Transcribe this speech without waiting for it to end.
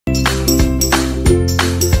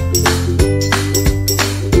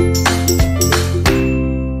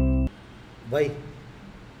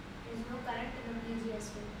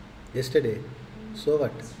Yesterday. So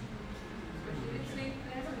what?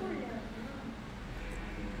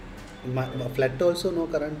 My flat also no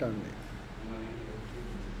current on me.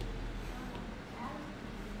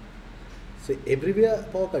 So everywhere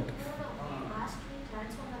power cut.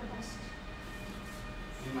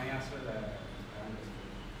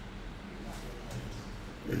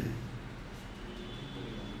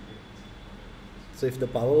 So if the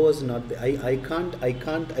power was not there, I can't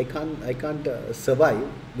survive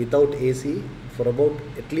without AC for about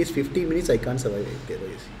at least 50 minutes. I can't survive without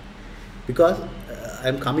AC because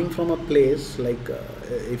I'm coming from a place like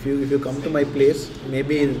if you come to my place,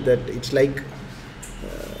 maybe that it's like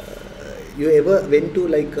you ever went to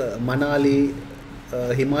like Manali,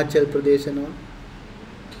 Himachal Pradesh and all?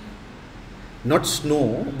 Not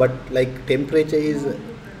snow, but like temperature is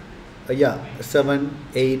yeah 7,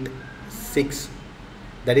 8, 6.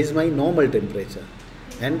 That is my normal temperature,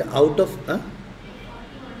 and out of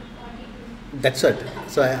that's it.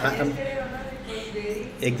 So I'm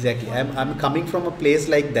exactly I'm coming from a place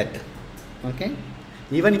like that. Okay,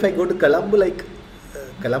 even if I go to Colombo, like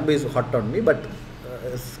Colombo is hot on me, but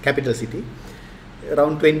capital city,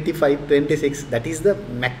 around 25, 26. That is the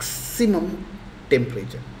maximum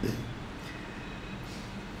temperature.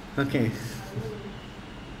 Okay.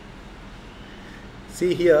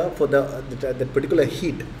 See here for the particular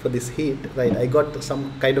heat, for this heat, right? I got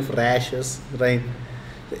some kind of rashes, right?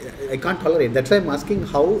 I can't tolerate. That's why I'm asking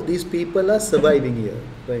how these people are surviving here,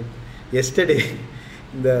 right? Yesterday,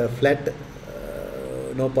 the flat,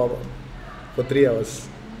 no power for 3 hours.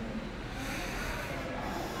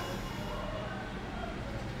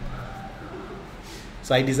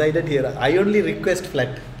 So I decided here, I only request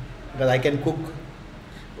flat because I can cook.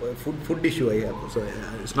 Food issue I have, so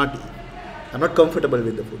it's not. I'm not comfortable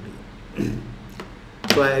with the food.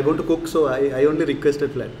 So I want to cook, so I only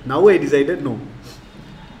requested flat. Now I decided no.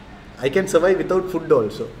 I can survive without food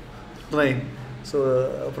also. Right.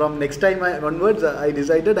 So from next time onwards, I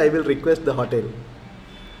decided I will request the hotel.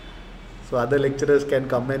 So other lecturers can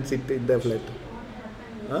come and sit in the flat.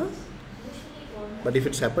 Huh? But if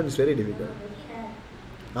it's happened, it's very difficult.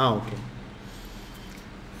 Okay.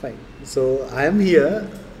 Fine. So I am here.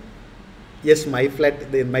 Yes, my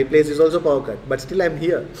my place is also power cut, but still I'm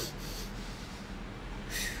here.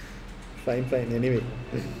 Fine. Anyway,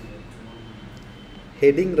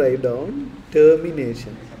 heading right down,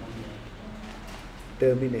 termination.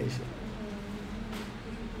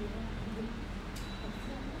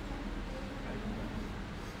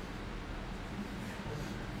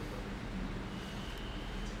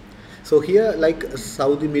 So here, like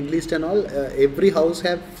Saudi, Middle East and all, every house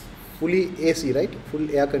have fully AC, right? Full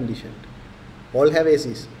air conditioned. All have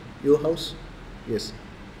ACs. Your house? Yes.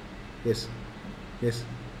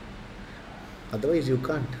 Otherwise you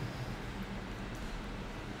can't.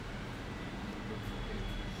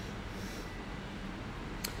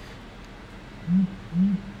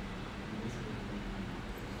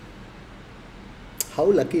 How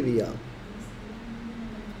lucky we are.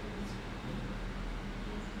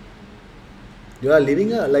 You are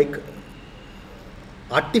living a like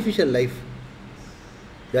artificial life.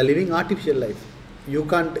 You are living artificial life. You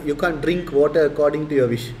can't drink water according to your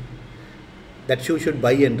wish. That you should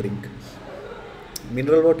buy and drink.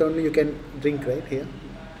 Mineral water only you can drink, right here.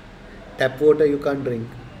 Tap water you can't drink.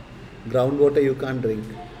 Ground water you can't drink.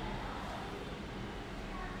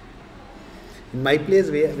 In my place,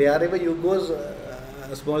 wherever you go,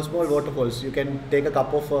 small waterfalls. You can take a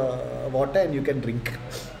cup of water and you can drink.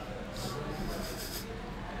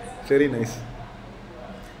 Very nice.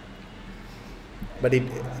 But it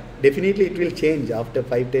will change after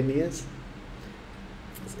 5-10 years.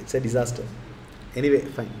 It's a disaster. Anyway,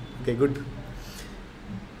 fine. Okay, good.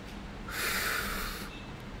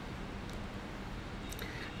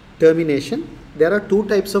 Termination. There are two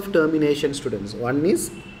types of termination, students. One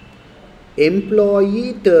is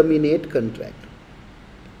employee terminate contract.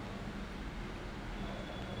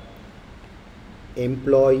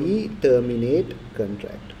 Employee terminate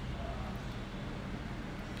contract.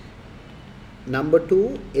 Number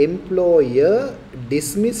 2, employer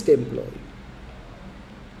dismissed employee.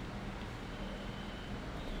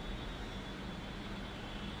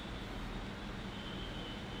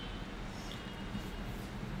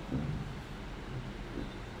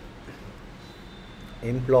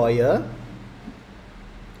 Employer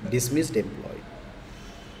dismissed employee.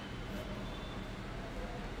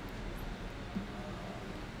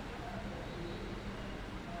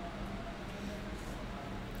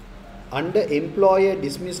 Under employer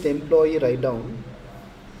dismissed employee, write down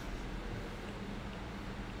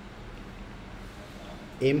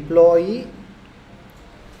employee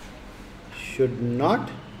should not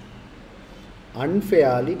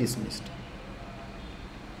unfairly dismissed.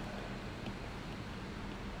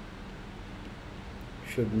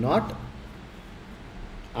 Should not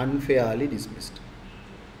unfairly dismissed.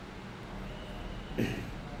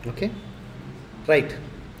 Okay, right.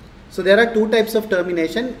 So there are two types of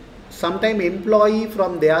termination. Sometime employee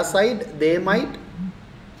from their side, they might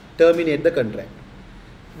terminate the contract.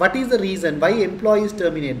 What is the reason why employees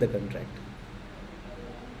terminate the contract?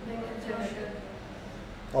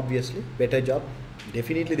 Obviously, better job.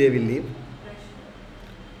 Definitely they will leave.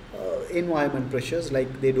 Environment pressures,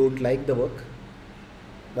 like they don't like the work.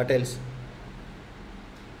 What else?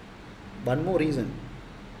 One more reason.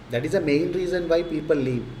 That is the main reason why people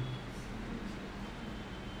leave.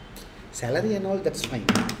 Salary and all, that's fine.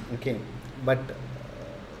 Okay. But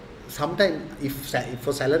sometimes if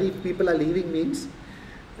for salary people are leaving means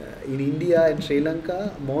in India and Sri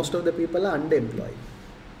Lanka, most of the people are underemployed.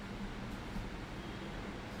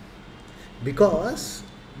 Because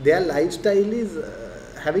their lifestyle is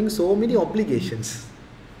having so many obligations.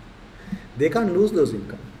 They can't lose those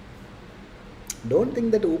income. Don't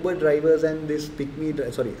think that Uber drivers and this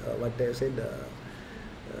what I said,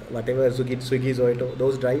 whatever Swiggy, Zomato,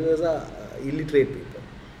 those drivers are illiterate people.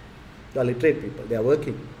 They are literate people. They are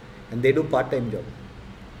working and they do part-time job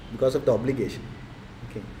because of the obligation.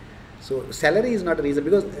 Okay. So salary is not a reason,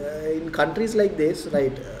 because in countries like this,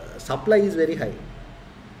 right, supply is very high.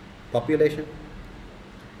 Population.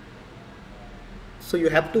 So you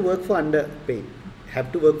have to work for underpaid,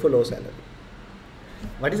 have to work for low salary.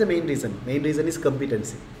 What is the main reason? Main reason is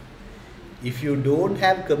competency. If you don't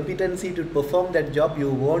have competency to perform that job, you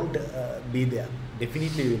won't be there.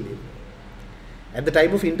 Definitely you will leave. At the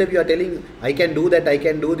time of interview, you are telling, I can do that, I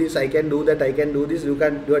can do this, I can do that, I can do this. You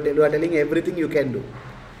are telling everything you can do.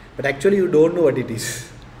 But actually you don't know what it is.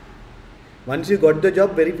 Once you got the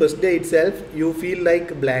job, very first day itself, you feel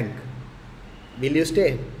like blank. Will you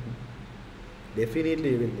stay? Definitely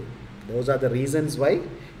you will leave. Those are the reasons why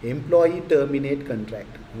employee terminate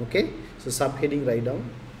contract. Okay. So subheading write down.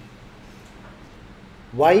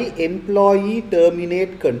 Why employee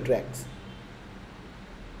terminate contracts?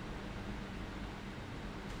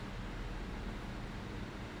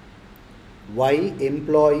 Why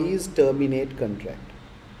employees terminate contract?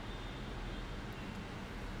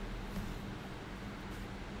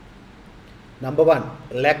 Number one,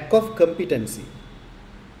 lack of competency.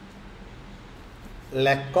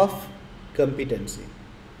 Lack of competency.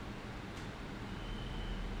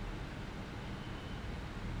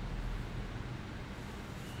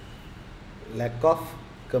 Lack of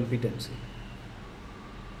competency.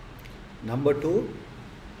 Number two,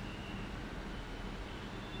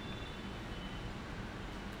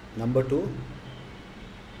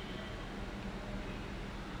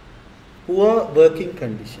 poor working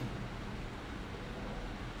condition.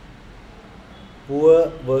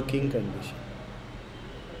 Poor working condition.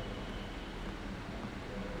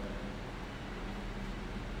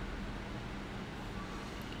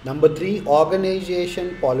 Number three,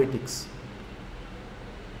 organization politics.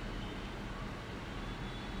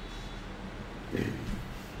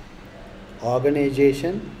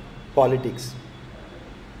 Organization politics.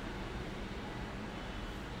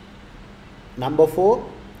 Number four,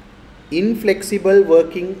 inflexible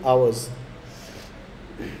working hours.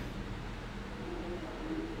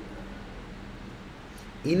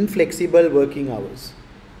 Inflexible working hours.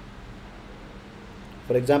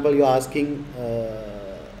 For example, you are asking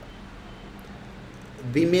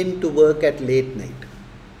women to work at late night.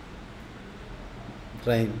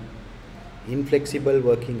 Right. Inflexible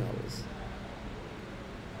working hours.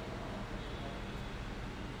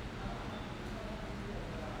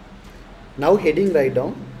 Now heading write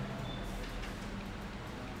down.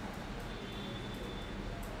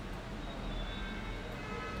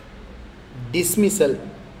 Dismissal.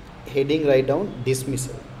 Heading write down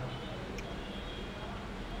dismissal.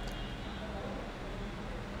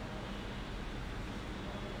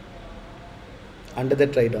 Under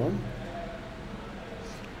that write down.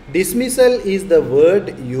 Dismissal is the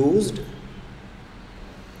word used.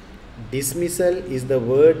 Dismissal is the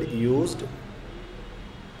word used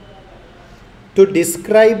to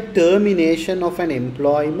describe termination of an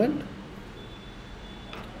employment.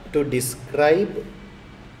 To describe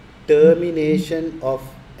termination of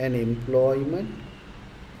an employment.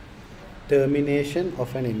 Termination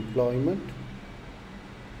of an employment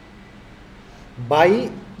by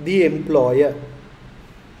the employer.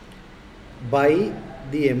 By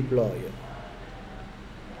the employer.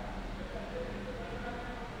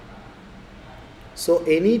 So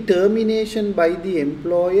any termination by the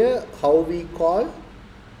employer, how we call?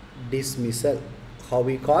 Dismissal. How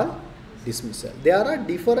we call? dismissal. There are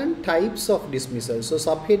different types of dismissal. So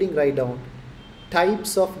subheading write down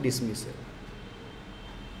types of dismissal.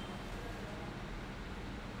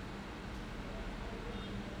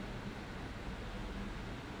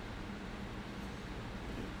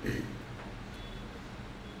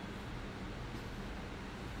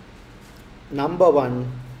 Number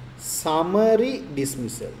 1, summary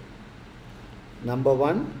dismissal. Number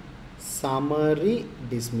 1, summary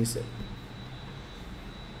dismissal.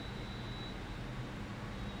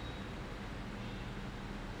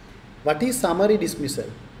 What is summary dismissal?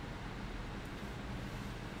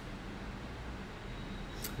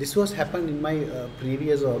 This was happened in my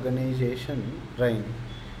previous organization, right?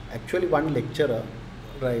 Actually, one lecturer,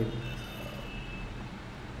 right?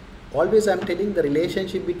 Always I am telling the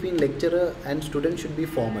relationship between lecturer and student should be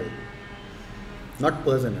formal, not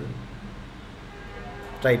personal.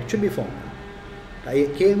 Right? It should be formal. I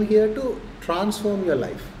came here to transform your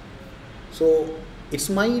life. So it's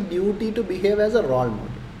my duty to behave as a role model.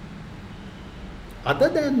 Other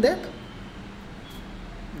than that,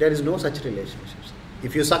 there is no such relationships.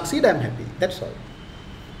 If you succeed, I am happy. That's all.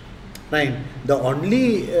 Right? The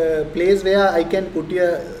only place where I can put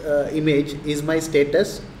your image is my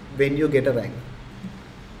status when you get a rank.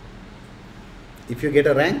 If you get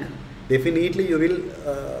a rank, definitely you will,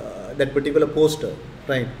 that particular poster,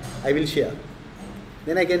 right, I will share.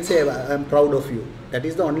 Then I can say I am proud of you. That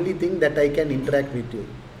is the only thing that I can interact with you.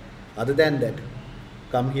 Other than that,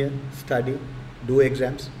 come here, study, do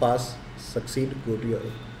exams, pass, succeed, go to your.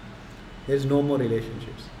 There is no more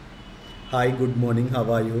relationships. Hi, good morning,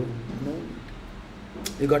 how are you? No.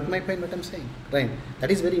 You got my point what I am saying, right?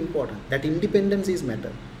 That is very important. That independence is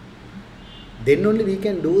matter. Then only we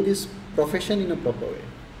can do this profession in a proper way.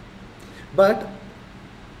 But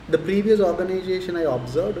the previous organization I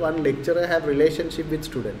observed, one lecturer have relationship with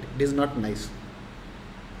student. It is not nice.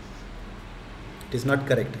 It is not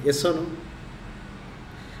correct. Yes or no?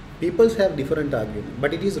 People have different argument,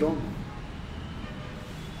 but it is wrong.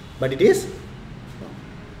 But it is wrong.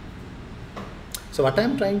 So what I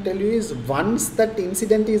am trying to tell you is, once that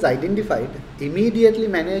incident is identified, immediately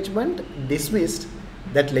management dismissed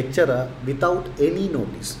that lecturer without any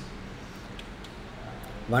notice.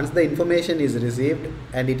 Once the information is received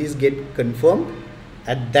and it is get confirmed,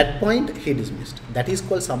 at that point he dismissed. That is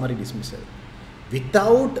called summary dismissal.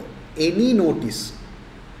 Without any notice,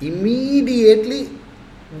 immediately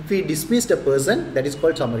we dismissed a person, that is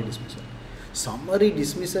called summary dismissal. Summary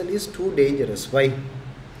dismissal is too dangerous. Why?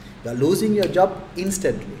 You are losing your job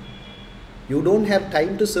instantly. You don't have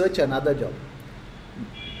time to search another job.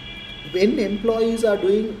 When employees are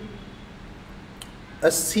doing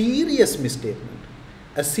a serious misstatement,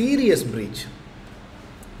 a serious breach,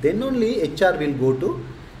 then only HR will go to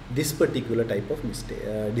this particular type of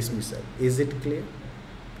dismissal. Is it clear?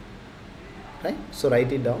 Right? So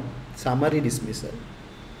write it down. Summary dismissal.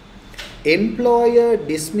 Employer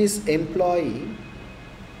dismiss employee.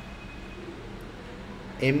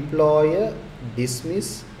 Employer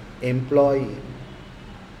dismiss employee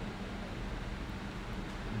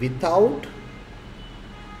without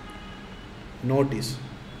notice.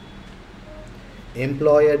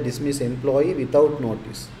 Employer dismiss employee without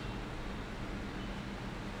notice.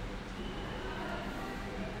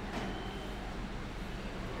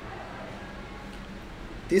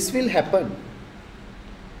 This will happen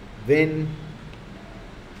when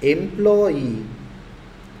employee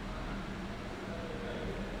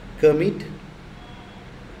commit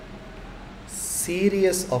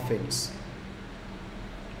serious offense.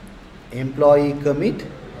 Employee commit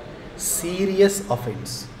serious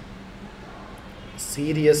offense.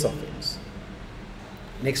 Serious offense.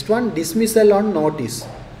 Next one, dismissal on notice.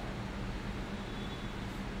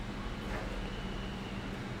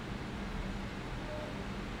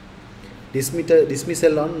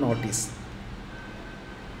 Dismissal on notice.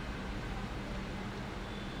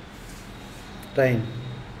 Right.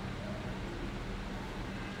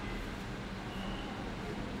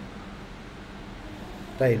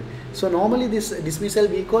 Right. So normally this dismissal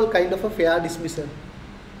we call kind of a fair dismissal.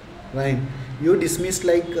 Right. You dismissed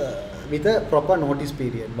like with a proper notice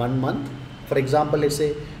period, 1 month. For example, let's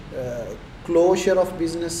say closure of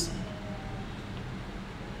business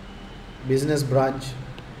branch.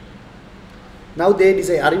 Now they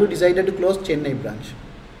decide, are you decided to close Chennai branch?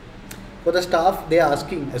 For the staff they are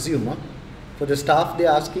asking, for the staff they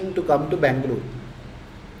are asking to come to Bangalore.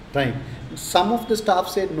 Right. Some of the staff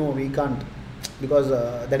said no, we can't, because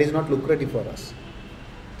that is not lucrative for us.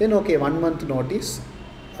 Then okay, 1 month notice.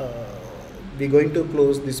 We're going to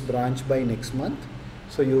close this branch by next month,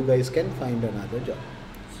 so you guys can find another job.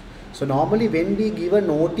 So normally when we give a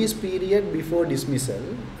notice period before dismissal,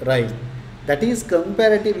 right, That is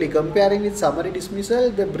comparatively, comparing with summary dismissal,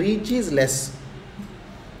 the breach is less.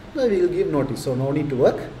 So we will give notice. So no need to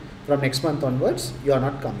work. From next month onwards, you are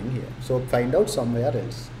not coming here. So find out somewhere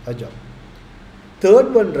else a job.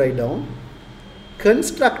 Third one, write down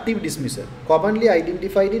constructive dismissal, commonly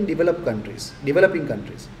identified in developing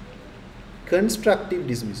countries. Constructive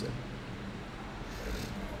dismissal.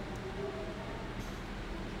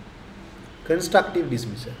 Constructive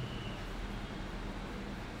dismissal.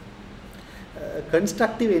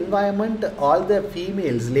 Constructive environment, all the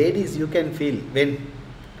females, ladies, you can feel when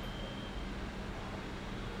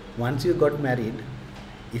once you got married,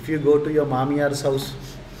 if you go to your mamiyar's house,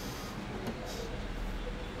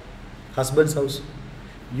 husband's house,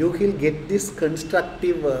 you will get this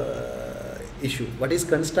constructive issue. What is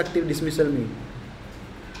constructive dismissal mean?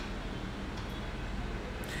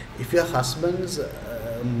 If your husband's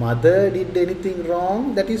mother did anything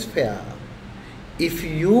wrong, that is fair. If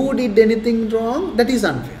you did anything wrong, that is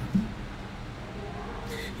unfair.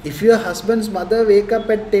 If your husband's mother wake up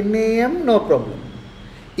at 10 a.m., no problem.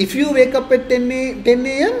 If you wake up at 10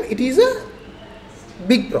 a.m., it is a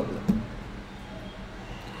big problem.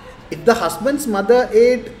 If the husband's mother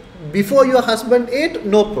ate before your husband ate,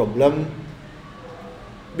 no problem.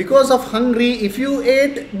 Because of hungry, if you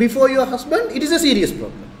ate before your husband, it is a serious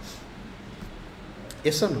problem.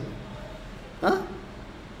 Yes or no? Huh?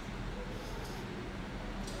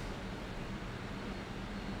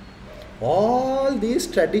 All these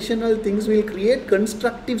traditional things will create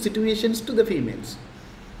constructive situations to the females.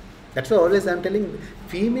 That's why always I am telling,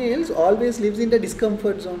 females always lives in the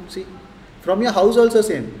discomfort zone. See, from your house also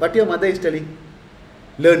same. What your mother is telling,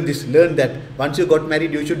 learn this, learn that. Once you got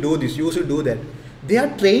married, you should do this, you should do that. They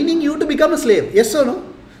are training you to become a slave. Yes or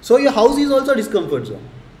no? So your house is also discomfort zone.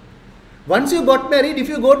 Once you got married, if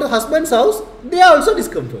you go to husband's house, they are also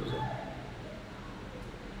discomfort zone.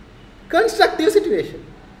 Constructive situation.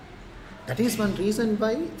 That is one reason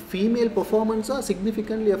why female performance are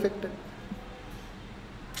significantly affected.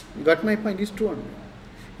 You got my point? It's true or not?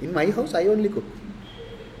 In my house, I only cook.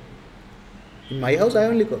 In my house, I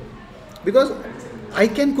only cook. Because I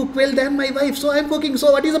can cook well than my wife, so I am cooking.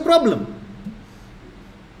 So what is the problem?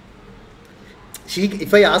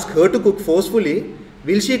 If I ask her to cook forcefully,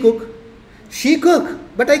 will she cook? She cook,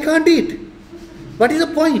 but I can't eat. What is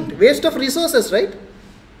the point? Waste of resources, right?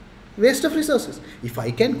 Waste of resources. If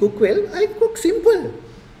I can cook well, I cook simple.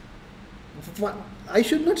 I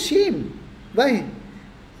should not shame. Why?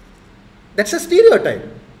 That's a stereotype.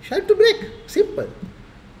 You have to break. Simple.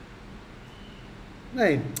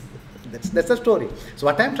 Right. That's the story. So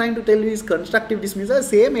what I am trying to tell you is constructive dismissal,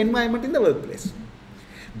 same environment in the workplace.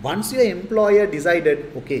 Once your employer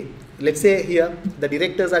decided, okay, let's say here the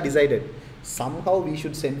directors are decided, somehow we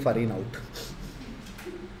should send Fareen out.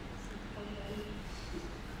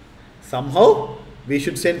 Somehow we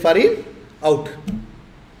should send Fareen out.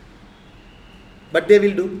 But they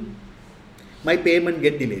will do. My payment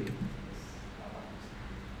get delayed.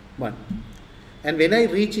 One. And when I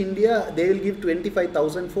reach India, they will give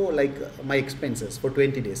 25,000 for like my expenses for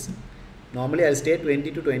 20 days. Normally I'll stay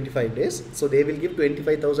 20 to 25 days. So they will give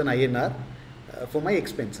 25,000 INR for my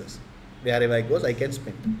expenses. Wherever I go, I can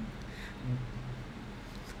spend.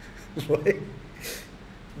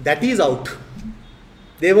 That is out.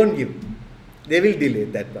 They won't give. They will delay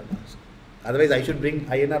that one also. Otherwise I should bring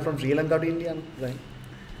INR from Sri Lanka to India. Right?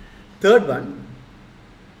 Third one,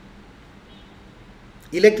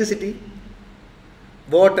 electricity,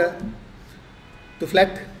 water to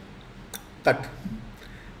flat, cut.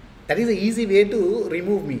 That is an easy way to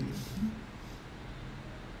remove me.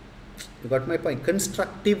 You got my point?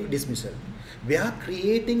 Constructive dismissal. We are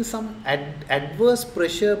creating some adverse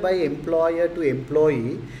pressure by employer to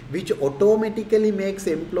employee, which automatically makes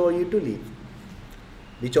employee to leave.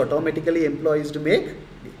 Which automatically employees to make.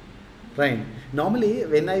 Right. Normally,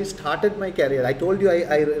 when I started my career, I told you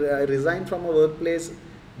I resigned from a workplace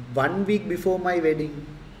 1 week before my wedding.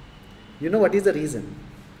 You know what is the reason?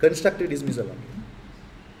 Constructive dismissal only.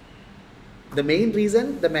 The main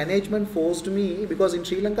reason, the management forced me, because in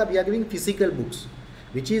Sri Lanka we are giving physical books,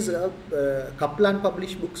 which is Kaplan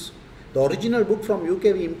published books. The original book from UK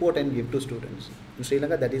we import and give to students. In Sri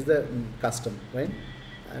Lanka that is the custom, right?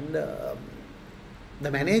 And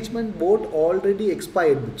the management bought already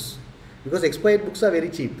expired books, because expired books are very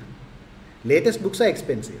cheap. Latest books are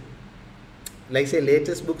expensive. Like say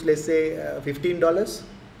latest books, let's say $15.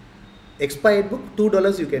 Expired book,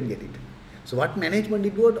 $2 you can get it. So what management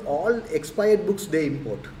did was all expired books they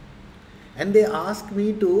import. And they asked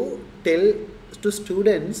me to tell to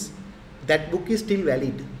students that book is still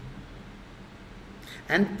valid.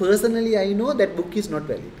 And personally I know that book is not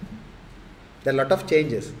valid. There are a lot of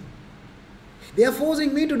changes. They are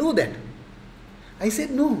forcing me to do that. I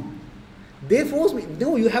said, no. They force me.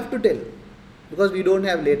 No, you have to tell. Because we don't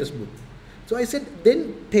have latest book. So I said,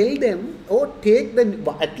 then tell them, or take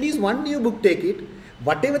at least one new book, take it.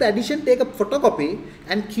 Whatever the addition, take a photocopy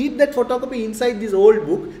and keep that photocopy inside this old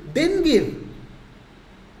book, then give.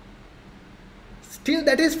 Still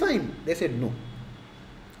that is fine. They said, no.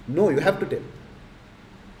 No, you have to tell.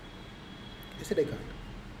 I said, I can't.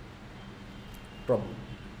 Problem.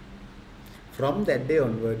 From that day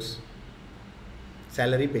onwards,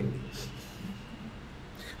 salary pending.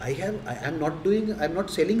 I'm not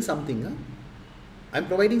selling something. Huh? I'm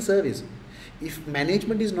providing service. If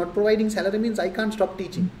management is not providing salary, means I can't stop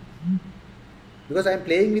teaching. Because I'm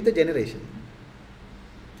playing with the generation.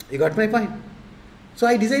 You got my point? So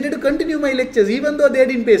I decided to continue my lectures even though they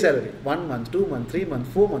didn't pay salary. 1 month, 2 months, 3 months,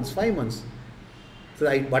 4 months, 5 months. So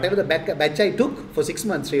whatever the batch I took for 6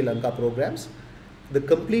 months Sri Lanka programs, the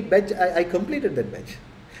complete batch, I completed that batch.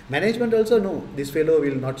 Management also know this fellow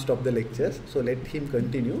will not stop the lectures, so let him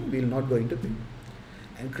continue, we will not going to pay.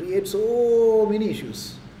 And create so many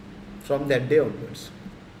issues from that day onwards.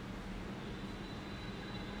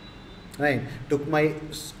 Right, took my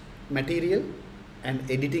material and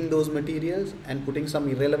editing those materials and putting some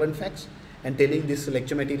irrelevant facts and telling this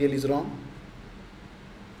lecture material is wrong.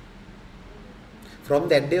 From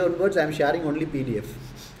that day onwards, I am sharing only PDF.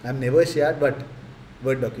 I am never shared but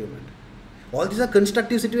Word document. All these are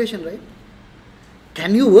constructive situations, right?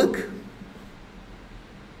 Can you work?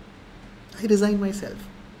 I resign myself.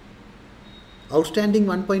 Outstanding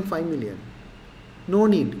 1.5 million. No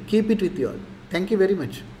need. Keep it with you all. Thank you very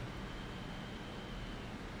much.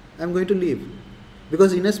 I am going to leave.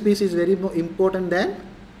 Because inner peace is very more important than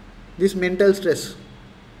this mental stress.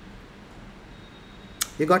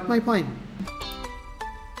 You got my point?